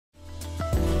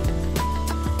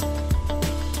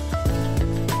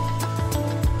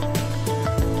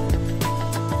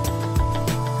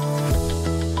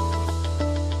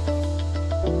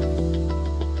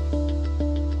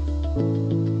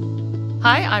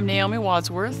Hi, I'm Naomi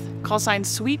Wadsworth, call sign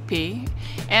Sweet Pea,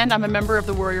 and I'm a member of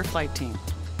the Warrior Flight Team.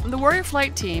 The Warrior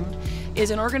Flight Team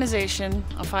is an organization,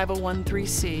 a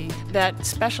 501(c), that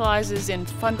specializes in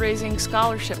fundraising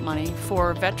scholarship money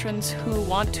for veterans who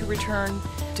want to return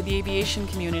to the aviation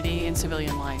community in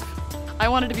civilian life. I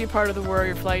wanted to be a part of the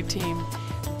Warrior Flight Team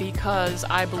because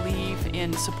I believe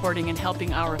in supporting and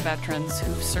helping our veterans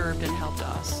who've served and helped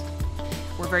us.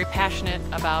 We're very passionate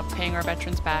about paying our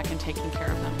veterans back and taking care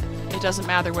of them. It doesn't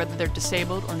matter whether they're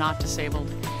disabled or not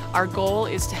disabled. Our goal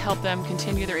is to help them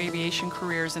continue their aviation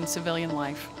careers in civilian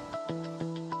life.